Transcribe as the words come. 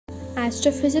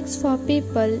Astrophysics for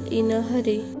people in a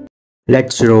hurry.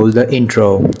 Let's roll the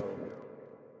intro.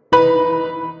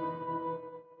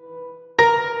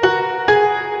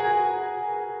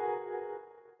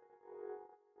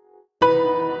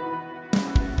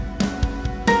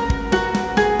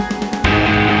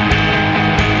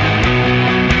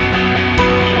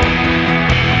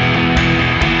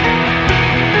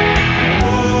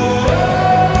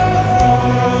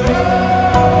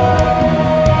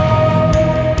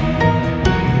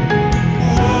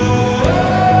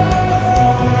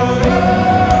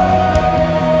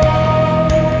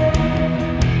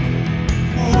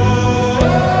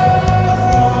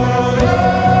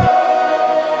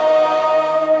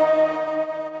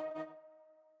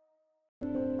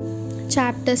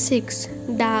 Chapter 6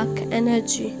 Dark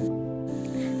Energy.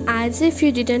 As if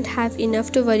you didn't have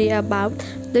enough to worry about,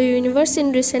 the universe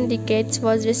in recent decades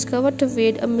was discovered to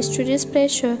wield a mysterious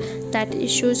pressure that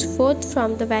issues forth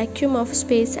from the vacuum of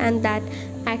space and that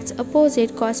acts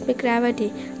opposite cosmic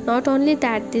gravity. Not only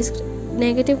that, this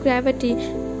negative gravity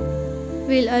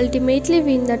will ultimately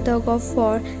win the tug of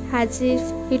war, as if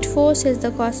it forces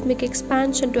the cosmic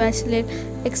expansion to accelerate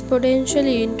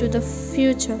exponentially into the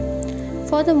future.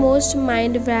 For the most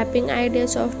mind-wrapping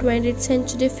ideas of 20th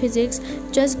century physics,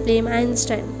 just blame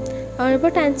Einstein.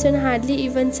 Albert Einstein hardly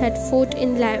even set foot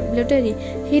in laboratory.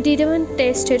 He didn't even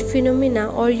tested phenomena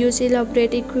or use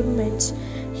elaborate equipments.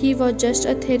 He was just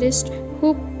a theorist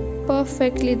who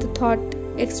perfectly the thought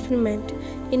experiment,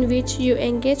 in which you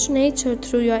engage nature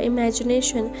through your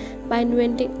imagination by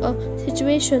inventing a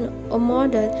situation or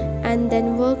model and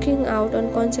then working out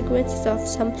on consequences of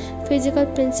some physical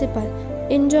principle.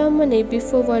 In Germany,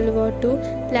 before World War II,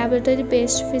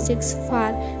 laboratory-based physics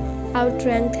far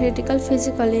outranked theoretical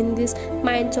physics in the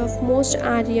minds of most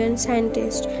Aryan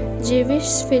scientists.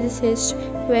 Jewish physicists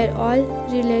were all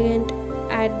relegant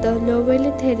at the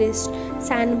lowly theorist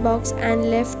sandbox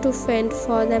and left to fend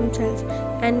for themselves.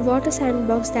 And what a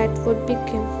sandbox that would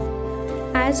become!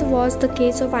 As was the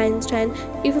case of Einstein,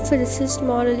 if a physicist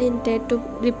model intended to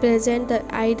represent the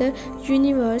either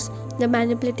universe, the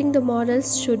manipulating the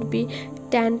models should be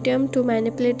tantamount to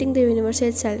manipulating the universe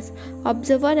itself.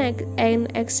 Observer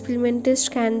and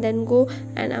experimentist can then go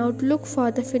and outlook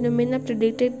for the phenomena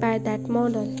predicted by that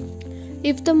model.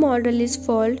 If the model is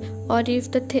flawed, or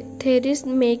if the theorists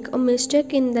make a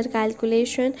mistake in their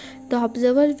calculation, the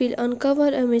observer will uncover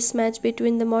a mismatch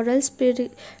between the model's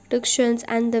predictions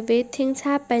and the way things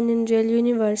happen in real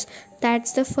universe.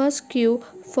 That's the first cue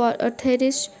for a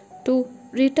theorist to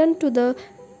return to the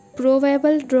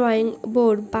probable drawing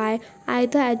board by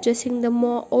either adjusting the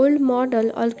old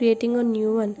model or creating a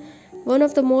new one. One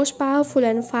of the most powerful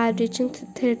and far-reaching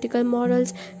theoretical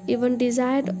models even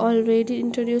desired already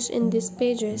introduced in these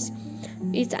pages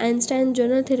is Einstein's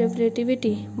general theory of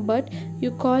relativity, but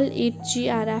you call it GR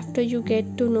after you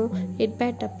get to know it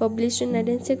better. Published in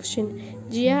 1916,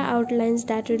 GR outlines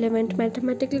that relevant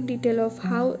mathematical detail of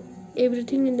how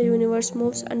everything in the universe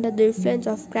moves under the influence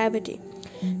of gravity.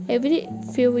 Every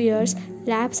few years,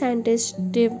 lab scientists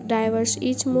diverge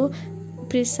each more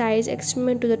precise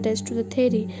experiment to the test to the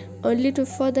theory, only to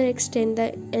further extend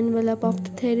the envelope of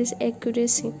the theory's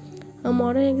accuracy. A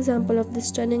modern example of the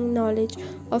stunning knowledge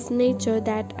of nature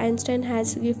that Einstein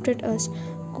has gifted us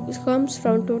comes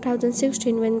from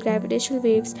 2016, when gravitational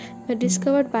waves were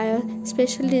discovered by a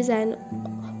special design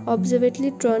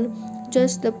observatory drawn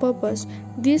just the purpose.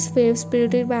 These waves,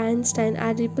 predicted by Einstein,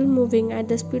 are ripple moving at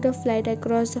the speed of light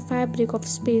across the fabric of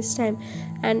space-time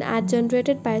and are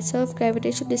generated by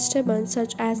self-gravitational disturbance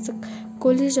such as the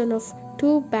collision of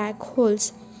two black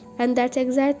holes. And that's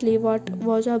exactly what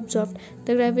was observed.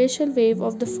 The gravitational wave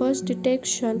of the first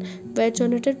detection were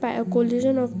generated by a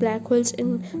collision of black holes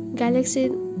in galaxy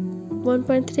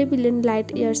 1.3 billion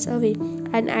light years away,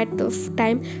 and at the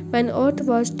time when Earth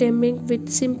was teeming with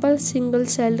simple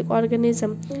single-celled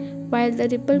organisms. While the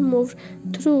ripple moved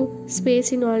through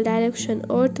space in all directions,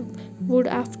 Earth would,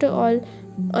 after all,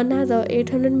 another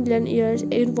 800 million years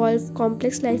involve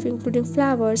complex life including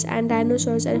flowers and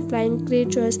dinosaurs and flying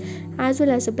creatures, as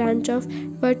well as a branch of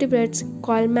vertebrates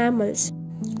called mammals.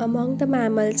 Among the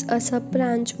mammals, a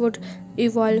sub-branch would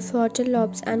evolve frontal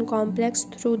lobes and complex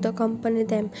through the accompany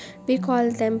them. We call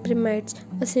them primates.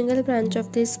 A single branch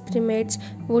of these primates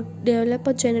would develop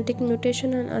a genetic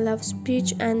mutation and allow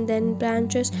speech, and then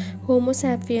branches Homo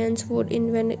sapiens would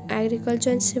invent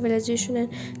agriculture and civilization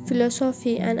and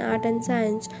philosophy and art and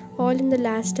science, all in the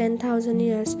last 10,000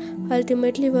 years.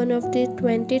 Ultimately, one of the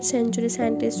 20th century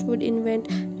scientists would invent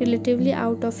relatively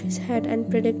out of his head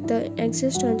and predict the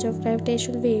existence of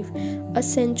gravitational wave. A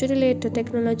century later,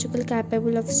 technological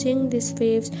capable of seeing these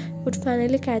waves would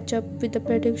finally catch up with the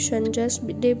prediction just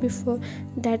the day before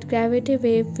that gravity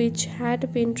wave, which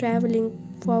had been traveling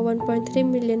for 1.3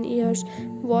 million years,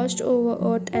 washed over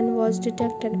Earth and was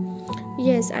detected.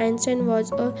 Yes, Einstein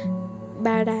was a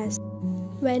badass.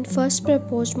 When first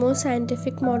proposed, most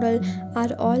scientific models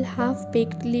are all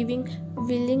half-baked, leaving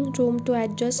willing room to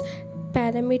adjust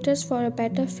parameters for a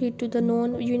better fit to the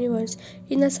known universe.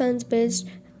 In a sun-based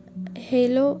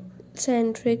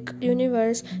heliocentric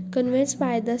universe, convinced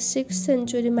by the 6th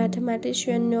century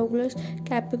mathematician Nicolaus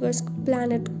Copernicus,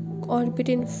 planet orbit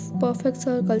in perfect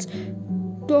circles.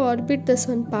 To orbit the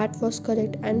sun part was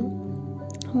correct and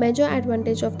major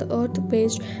advantage of the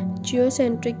Earth-based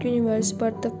geocentric universe,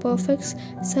 but the perfect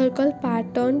circle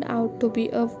part turned out to be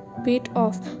a bit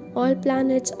off. All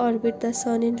planets orbit the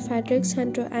sun in Frederick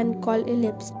center and called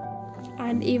ellipse,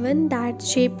 and even that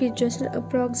shape is just an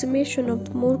approximation of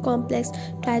the more complex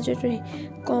trajectory.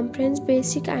 Comprehen's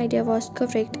basic idea was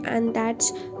correct, and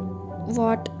that's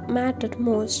what mattered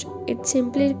most. It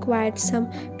simply required some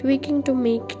tweaking to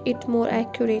make it more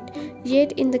accurate.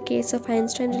 Yet, in the case of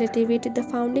Einstein relativity, the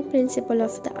founding principle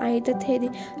of the either theory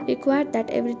required that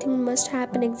everything must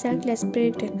happen exactly as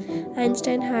predicted.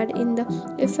 Einstein had, in the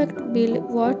effect, built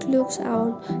what looks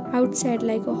outside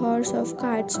like a house of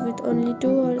cards with only 2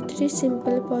 or 3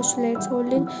 simple postulates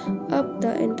holding up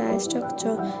the entire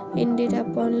structure. Indeed,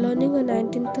 upon learning a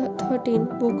 1913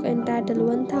 book entitled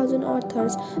 1000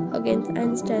 Authors Against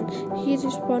Einstein, he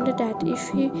responded that if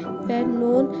he were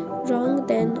known wrong,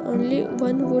 then only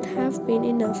one would have been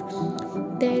enough.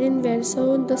 Therein were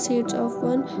sown the seeds of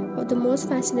one of the most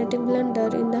fascinating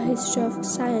blunders in the history of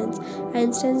science.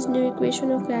 Einstein's new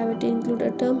equation of gravity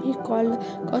included a term he called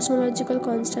cosmological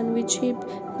constant, which he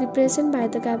represented by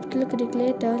the capital Greek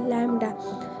letter lambda,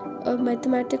 a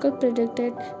mathematical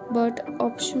predicted but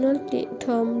optional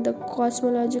term. The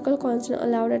cosmological constant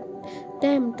allowed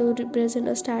them to represent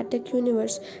a static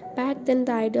universe. Back then,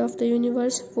 the idea of the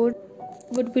universe would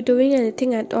be doing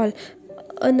anything at all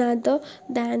another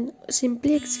than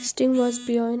simply existing was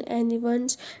beyond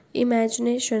anyone's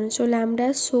imagination. So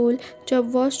lambda's sole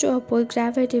job was to oppose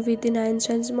gravity within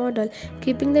Einstein's model,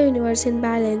 keeping the universe in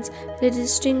balance,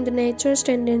 resisting the nature's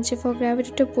tendency for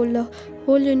gravity to pull the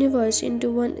whole universe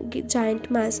into one giant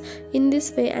mass. In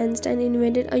this way, Einstein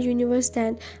invented a universe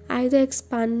that either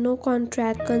expand or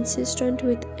contract, consistent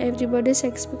with everybody's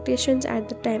expectations at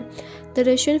the time. The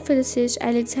Russian physicist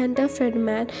Alexander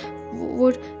Friedman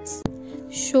would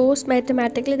shows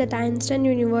mathematically that Einstein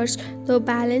universe, though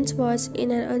balance, was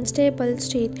in an unstable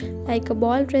state, like a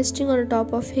ball resting on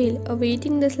top of hill,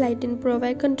 awaiting the slight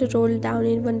provocation to roll down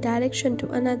in one direction to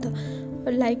another,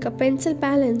 or like a pencil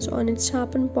balanced on its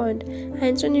sharpened point.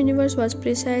 Einstein universe was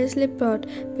precisely brought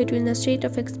between the state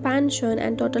of expansion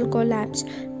and total collapse.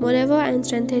 Moreover,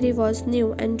 Einstein theory was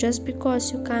new, and just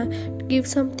because you can't give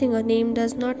something a name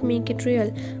does not make it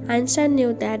real. Einstein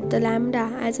knew that the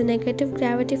lambda, as a negative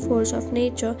gravity force of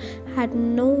nature, had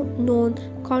no known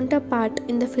counterpart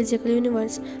in the physical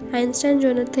universe. Einstein's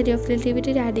general theory of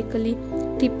relativity radically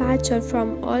departure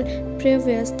from all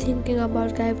previous thinking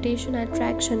about gravitational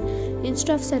attraction.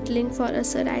 Instead of settling for a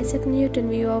Sir Isaac Newton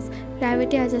view of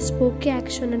gravity as a spooky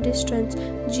action at distance,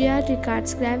 GR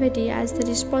regards gravity as the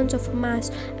response of a mass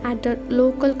at the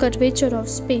local curvature of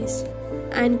space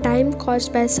and time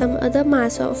caused by some other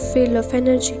mass or field of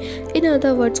energy. In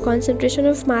other words, concentration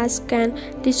of mass can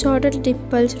disorder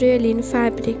dimples really in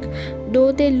fabric,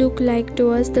 though they look like to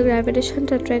us the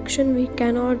gravitational attraction we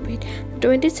can orbit. The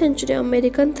 20th century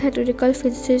American theoretical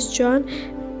physicist John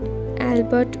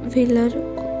Albert Wheeler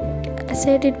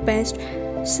said it best,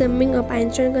 summing up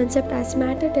Einstein's concept as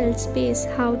matter tells space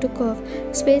how to curve,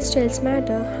 space tells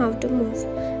matter how to move.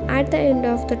 At the end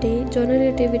of the day, general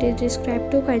relativity describes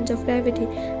two kinds of gravity.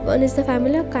 One is the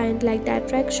familiar kind, like the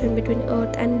attraction between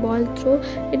Earth and ball thrown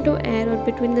into air or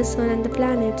between the sun and the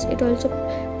planets. It also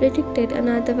predicted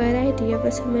another variety of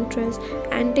asymmetries,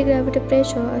 anti-gravity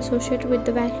pressure associated with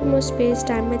the vacuum of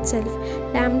space-time itself.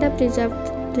 Lambda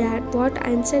preserved that what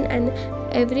Einstein and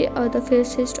every other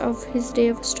physicist of his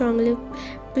day strongly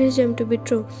presumed to be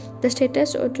true, the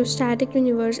status of the static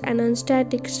universe and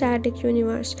unstatic static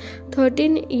universe.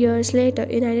 13 years later,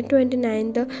 in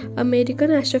 1929, the American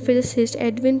astrophysicist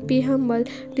Edwin P. Hubble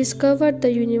discovered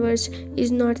the universe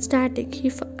is not static. He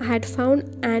had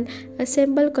found and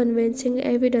assembled convincing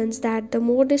evidence that the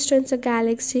more distant a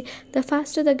galaxy, the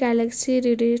faster the galaxy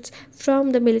radiates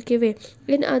from the Milky Way.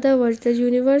 In other words, the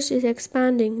universe is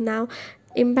expanding now,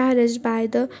 embarrassed by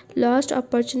the lost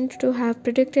opportunity to have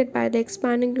predicted by the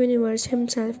expanding universe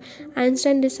himself.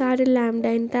 Einstein decided lambda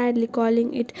entirely,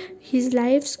 calling it his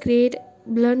life's great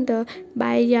blunder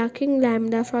by yakking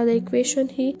lambda for the equation.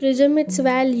 He presumed its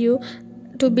value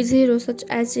to be 0, such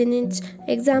as in its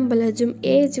example, assume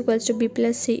a is equals to b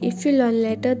plus c. If you learn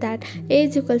later that a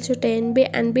is equals to 10 b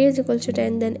and b is equals to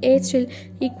 10, then a still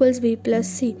equals b plus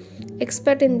c.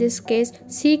 Expect in this case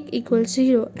c equals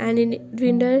 0 and it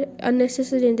rendered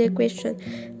unnecessary in the equation.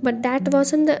 But that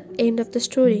wasn't the end of the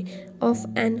story.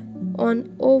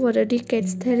 On over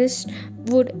decades, theorists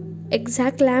would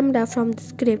exact lambda from the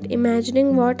script,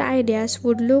 imagining what ideas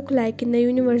would look like in the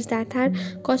universe that had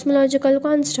cosmological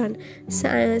constant.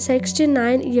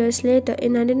 69 years later,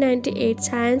 in 1998,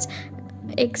 science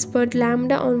expert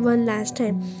lambda on one last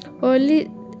time.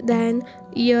 Early than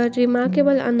year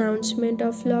remarkable announcement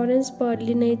of Lawrence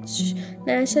Berkeley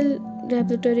National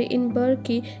Laboratory in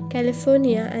Berkeley,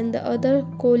 California, and the other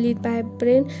co-led by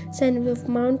Brian Sandwich of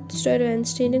Mount Stereo and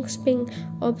Steering Spring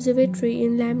Observatory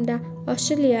in Lambda,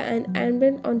 Australia, and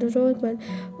Ambient on the Roadman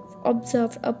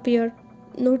observed appear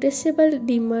noticeably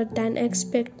dimmer than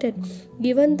expected,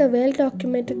 given the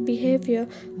well-documented behavior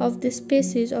of this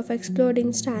species of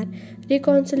exploding star.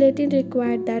 Reconciliation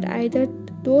required that either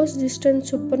those distant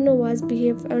supernovas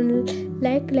behaved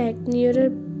unlike nearer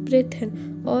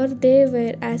Britain, or they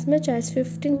were as much as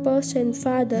 15%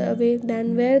 farther away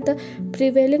than where the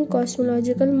prevailing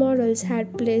cosmological models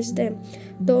had placed them.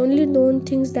 The only known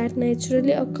things that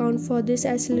naturally account for this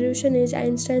acceleration is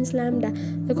Einstein's lambda,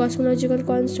 the cosmological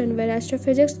constant, where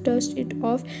astrophysics dusted it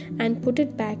off and put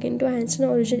it back into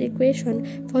Einstein's original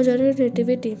equation for general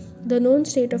relativity. The known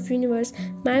state of universe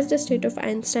matched the state of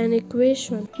Einstein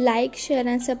equation. Like, share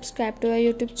and subscribe to our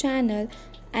YouTube channel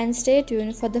and stay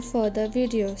tuned for the further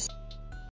videos.